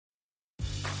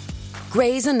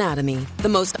Grey's Anatomy, the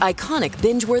most iconic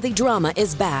binge-worthy drama,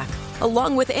 is back,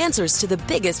 along with answers to the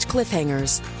biggest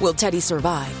cliffhangers. Will Teddy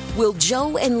survive? Will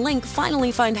Joe and Link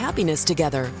finally find happiness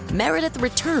together? Meredith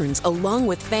returns along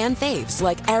with fan faves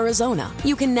like Arizona.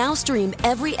 You can now stream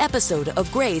every episode of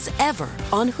Grey's ever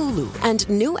on Hulu, and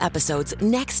new episodes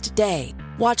next day.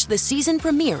 Watch the season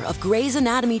premiere of Grey's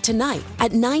Anatomy tonight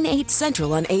at 9/8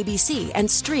 Central on ABC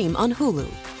and stream on Hulu.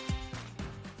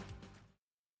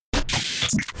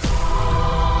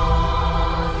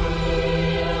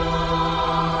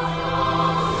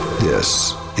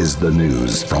 This is the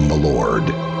news from the Lord.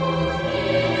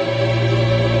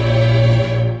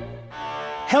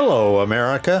 Hello,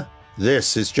 America.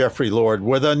 This is Jeffrey Lord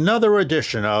with another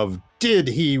edition of Did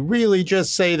He Really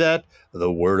Just Say That?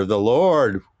 The Word of the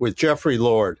Lord with Jeffrey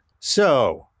Lord.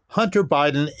 So, Hunter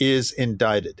Biden is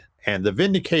indicted, and the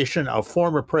vindication of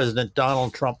former President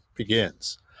Donald Trump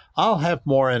begins. I'll have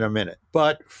more in a minute,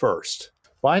 but first,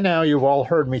 by now you've all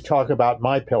heard me talk about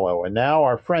MyPillow, and now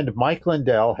our friend Mike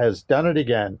Lindell has done it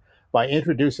again by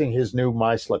introducing his new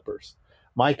My Slippers.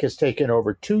 Mike has taken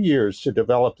over 2 years to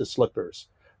develop the slippers.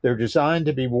 They're designed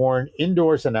to be worn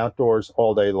indoors and outdoors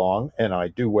all day long, and I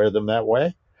do wear them that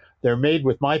way. They're made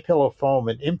with MyPillow foam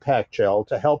and impact gel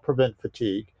to help prevent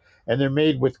fatigue, and they're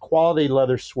made with quality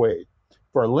leather suede.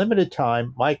 For a limited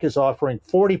time, Mike is offering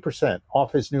 40%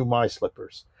 off his new My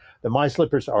Slippers. The My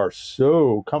Slippers are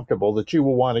so comfortable that you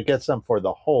will want to get some for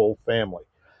the whole family.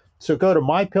 So go to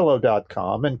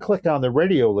mypillow.com and click on the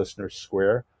radio listeners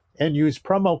square and use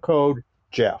promo code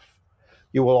Jeff.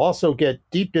 You will also get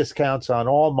deep discounts on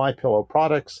all MyPillow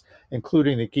products,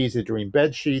 including the Giza Dream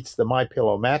bed sheets, the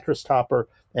MyPillow mattress topper,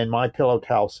 and MyPillow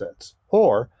towel sets.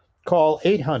 Or call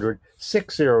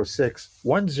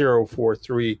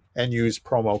 800-606-1043 and use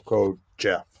promo code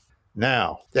Jeff.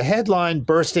 Now, the headline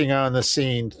bursting on the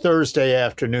scene Thursday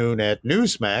afternoon at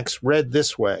Newsmax read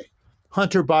this way: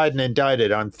 Hunter Biden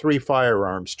indicted on 3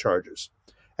 firearms charges.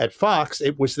 At Fox,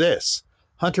 it was this: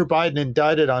 Hunter Biden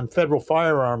indicted on federal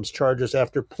firearms charges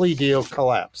after plea deal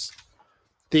collapse.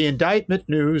 The indictment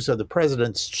news of the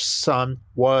president's son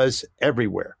was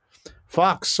everywhere.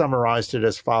 Fox summarized it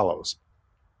as follows.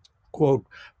 Quote,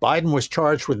 Biden was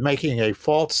charged with making a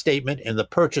false statement in the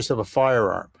purchase of a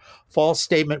firearm. False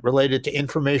statement related to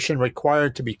information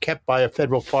required to be kept by a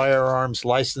federal firearms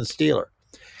licensed dealer,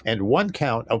 and 1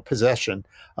 count of possession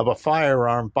of a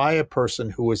firearm by a person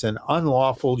who is an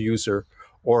unlawful user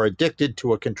or addicted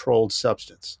to a controlled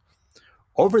substance.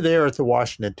 Over there at the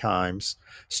Washington Times,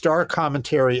 star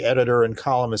commentary editor and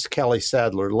columnist Kelly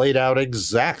Sadler laid out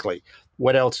exactly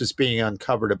what else is being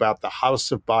uncovered about the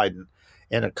House of Biden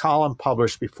in a column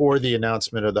published before the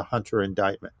announcement of the Hunter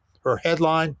indictment. Her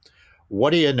headline,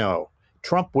 What do you know?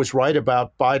 Trump was right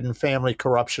about Biden family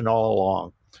corruption all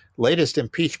along. Latest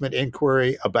impeachment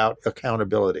inquiry about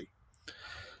accountability.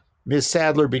 Ms.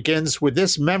 Sadler begins with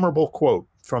this memorable quote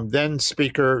from then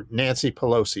Speaker Nancy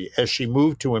Pelosi as she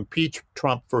moved to impeach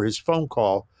Trump for his phone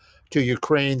call to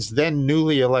Ukraine's then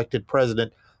newly elected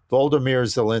president, Volodymyr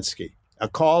Zelensky, a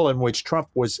call in which Trump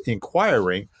was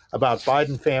inquiring about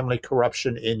Biden family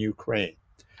corruption in Ukraine.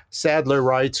 Sadler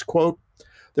writes, quote,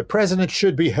 the president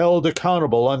should be held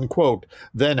accountable, unquote,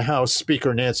 then House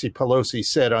Speaker Nancy Pelosi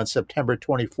said on September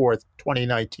 24th,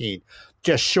 2019,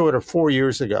 just short of 4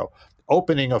 years ago,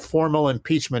 opening a formal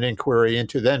impeachment inquiry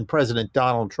into then President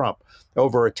Donald Trump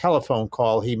over a telephone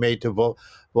call he made to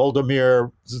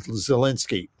Volodymyr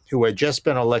Zelensky, who had just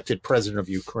been elected president of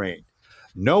Ukraine.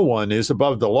 No one is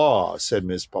above the law, said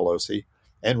Ms. Pelosi.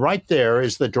 And right there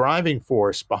is the driving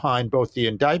force behind both the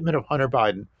indictment of Hunter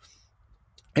Biden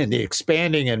and the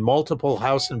expanding and multiple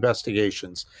House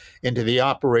investigations into the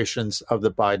operations of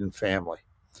the Biden family.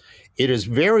 It is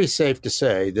very safe to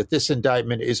say that this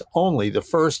indictment is only the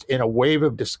first in a wave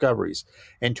of discoveries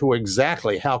into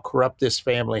exactly how corrupt this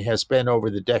family has been over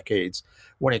the decades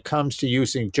when it comes to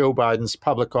using Joe Biden's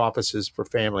public offices for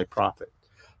family profit.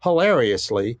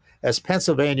 Hilariously, as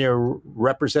Pennsylvania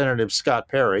Representative Scott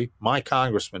Perry, my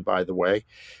congressman, by the way,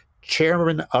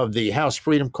 chairman of the House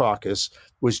Freedom Caucus,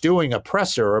 was doing a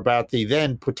presser about the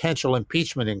then potential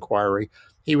impeachment inquiry,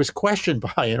 he was questioned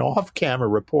by an off-camera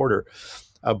reporter,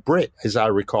 a Brit, as I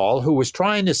recall, who was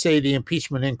trying to say the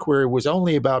impeachment inquiry was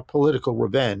only about political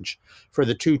revenge for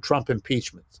the 2 Trump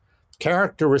impeachments.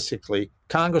 Characteristically,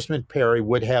 Congressman Perry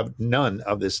would have none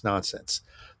of this nonsense.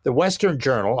 The Western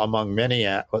Journal, among many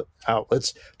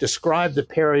outlets, described the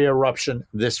Perry eruption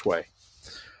this way.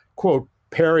 Quote,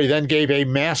 Perry then gave a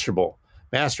masterful,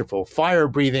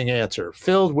 fire-breathing answer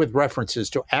filled with references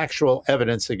to actual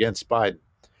evidence against Biden.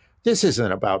 This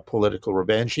isn't about political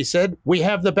revenge, he said. We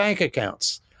have the bank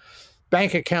accounts.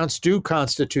 Bank accounts do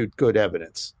constitute good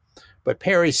evidence. But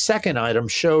Perry's second item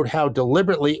showed how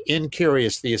deliberately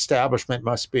incurious the establishment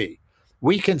must be.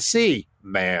 We can see,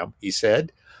 ma'am, he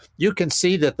said, you can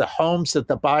see that the homes that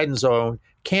the Bidens own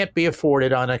can't be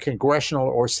afforded on a congressional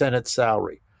or Senate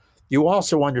salary. You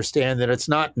also understand that it's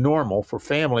not normal for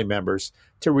family members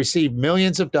to receive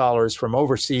millions of dollars from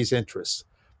overseas interests.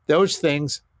 Those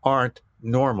things aren't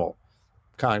normal,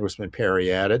 Congressman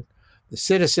Perry added. The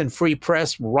Citizen Free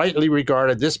Press rightly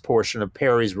regarded this portion of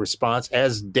Perry's response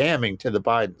as damning to the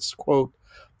Bidens. Quote,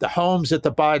 the homes that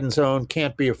the Bidens own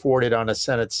can't be afforded on a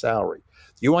Senate salary.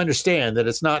 You understand that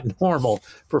it's not normal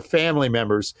for family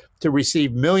members to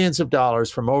receive millions of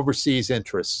dollars from overseas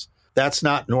interests. That's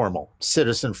not normal,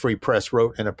 Citizen Free Press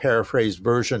wrote in a paraphrased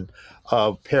version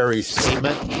of Perry's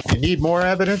statement. You need more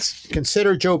evidence?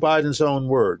 Consider Joe Biden's own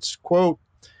words. Quote,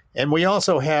 and we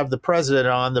also have the president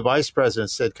on, the vice president,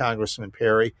 said Congressman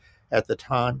Perry at the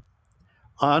time,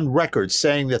 on record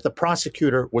saying that the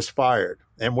prosecutor was fired.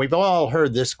 And we've all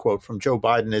heard this quote from Joe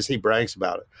Biden as he brags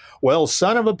about it. Well,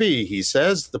 son of a bee, he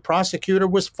says, the prosecutor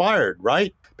was fired,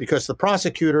 right? Because the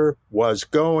prosecutor was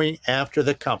going after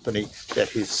the company that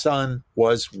his son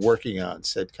was working on,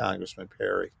 said Congressman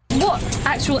Perry. What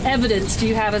actual evidence do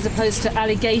you have as opposed to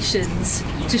allegations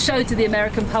to show to the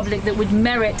American public that would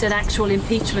merit an actual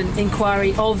impeachment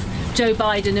inquiry of Joe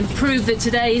Biden and prove that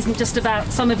today isn't just about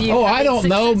some of you I don't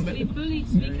know. bullied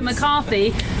Speaker McCarthy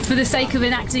for the sake of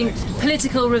enacting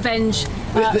political revenge?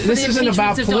 This isn't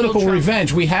about political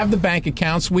revenge. We have the bank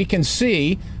accounts. We can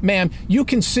see, ma'am, you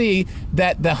can see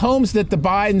that the homes that the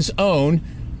Bidens own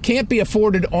can't be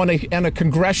afforded on a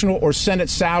congressional or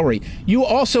Senate salary. You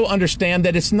also understand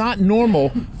that it's not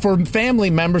normal for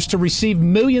family members to receive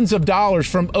millions of dollars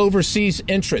from overseas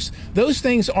interests. Those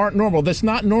things aren't normal. That's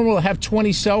not normal to have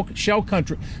 20 shell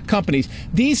companies.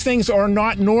 These things are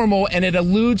not normal, and it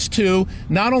alludes to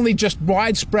not only just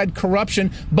widespread corruption,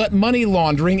 but money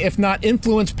laundering, if not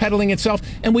influence peddling itself.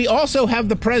 And we also have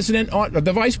the president, or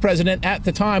the vice president at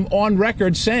the time, on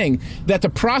record saying that the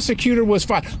prosecutor was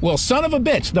fired. Well, son of a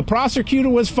bitch. The prosecutor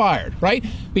was fired, right?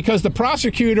 Because the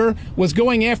prosecutor was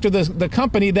going after the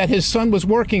company that his son was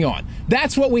working on.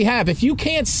 That's what we have. If you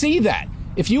can't see that,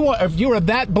 if you are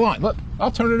that blunt, look,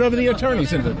 I'll turn it over to the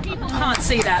attorneys. People can't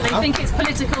see that. They think it's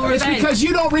political revenge. It's because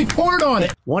you don't report on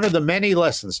it. One of the many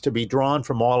lessons to be drawn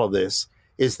from all of this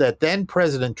is that then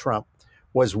President Trump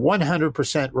was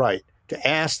 100% right to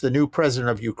ask the new president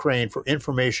of Ukraine for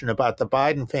information about the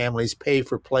Biden family's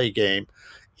pay-for-play game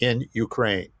in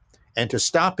Ukraine. And to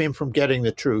stop him from getting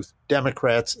the truth,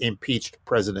 Democrats impeached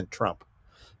President Trump.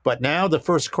 But now the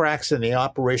first cracks in the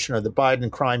operation of the Biden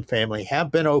crime family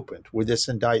have been opened with this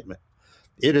indictment.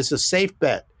 It is a safe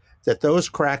bet that those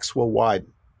cracks will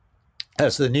widen.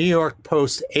 As the New York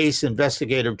Post ace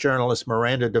investigative journalist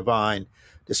Miranda Devine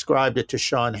described it to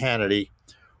Sean Hannity,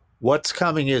 what's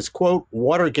coming is, quote,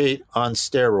 Watergate on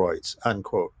steroids,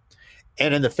 unquote.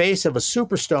 And in the face of a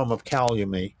superstorm of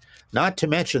calumny, not to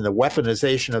mention the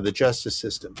weaponization of the justice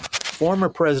system, former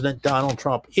President Donald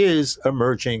Trump is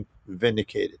emerging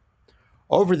vindicated.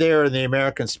 Over there in the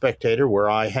American Spectator, where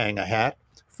I hang a hat,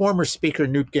 former Speaker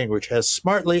Newt Gingrich has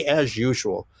smartly, as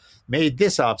usual, made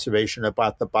this observation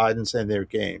about the Bidens and their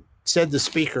game. Said the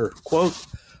speaker, quote,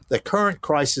 the current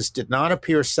crisis did not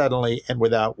appear suddenly and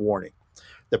without warning.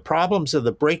 The problems of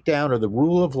the breakdown of the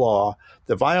rule of law,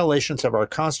 the violations of our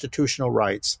constitutional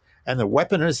rights, and the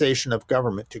weaponization of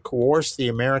government to coerce the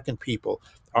American people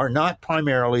are not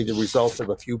primarily the result of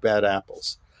a few bad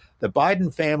apples. The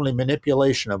Biden family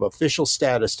manipulation of official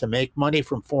status to make money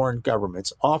from foreign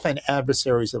governments, often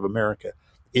adversaries of America,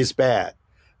 is bad,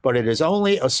 but it is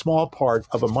only a small part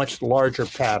of a much larger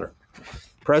pattern.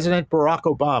 President Barack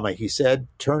Obama, he said,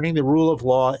 turning the rule of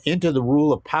law into the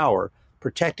rule of power,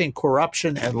 protecting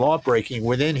corruption and lawbreaking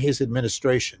within his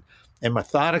administration, and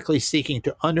methodically seeking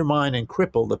to undermine and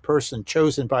cripple the person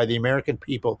chosen by the American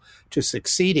people to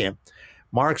succeed him,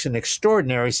 marks an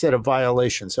extraordinary set of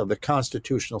violations of the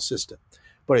constitutional system.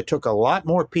 But it took a lot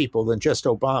more people than just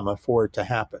Obama for it to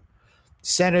happen.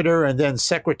 Senator and then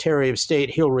Secretary of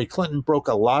State Hillary Clinton broke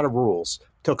a lot of rules,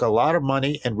 took a lot of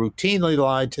money, and routinely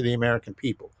lied to the American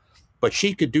people. But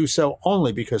she could do so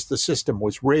only because the system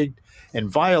was rigged and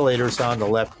violators on the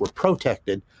left were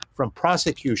protected from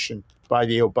prosecution by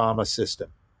the Obama system.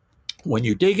 When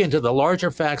you dig into the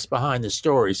larger facts behind the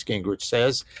stories, Gingrich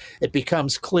says, it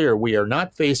becomes clear we are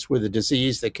not faced with a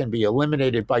disease that can be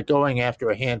eliminated by going after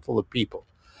a handful of people.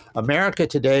 America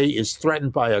today is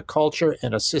threatened by a culture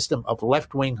and a system of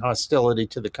left-wing hostility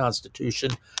to the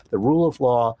Constitution, the rule of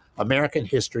law, American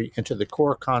history, and to the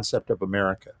core concept of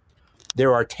America.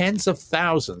 There are tens of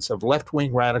thousands of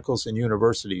left-wing radicals in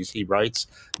universities, he writes,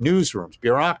 newsrooms,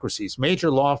 bureaucracies, major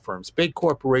law firms, big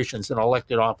corporations, and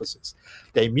elected offices.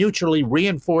 They mutually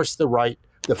reinforce the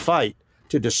fight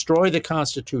to destroy the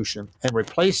Constitution and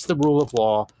replace the rule of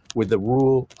law with the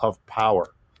rule of power.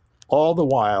 All the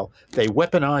while, they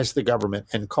weaponize the government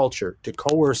and culture to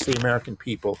coerce the American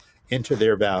people into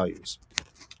their values.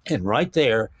 And right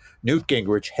there, Newt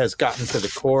Gingrich has gotten to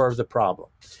the core of the problem.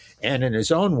 And in his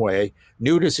own way,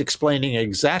 Newt is explaining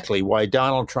exactly why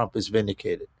Donald Trump is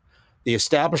vindicated. The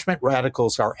establishment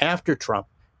radicals are after Trump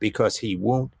because he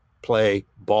won't play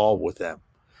ball with them.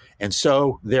 And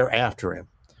so they're after him.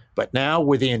 But now,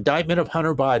 with the indictment of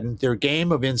Hunter Biden, their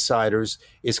game of insiders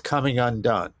is coming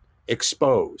undone,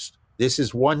 exposed. This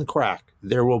is one crack.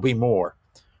 There will be more.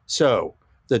 So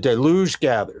the deluge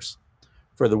gathers.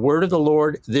 For the word of the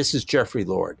Lord, this is Jeffrey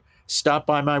Lord. Stop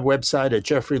by my website at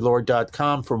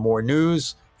jeffreylord.com for more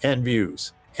news and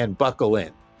views. And buckle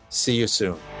in. See you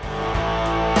soon.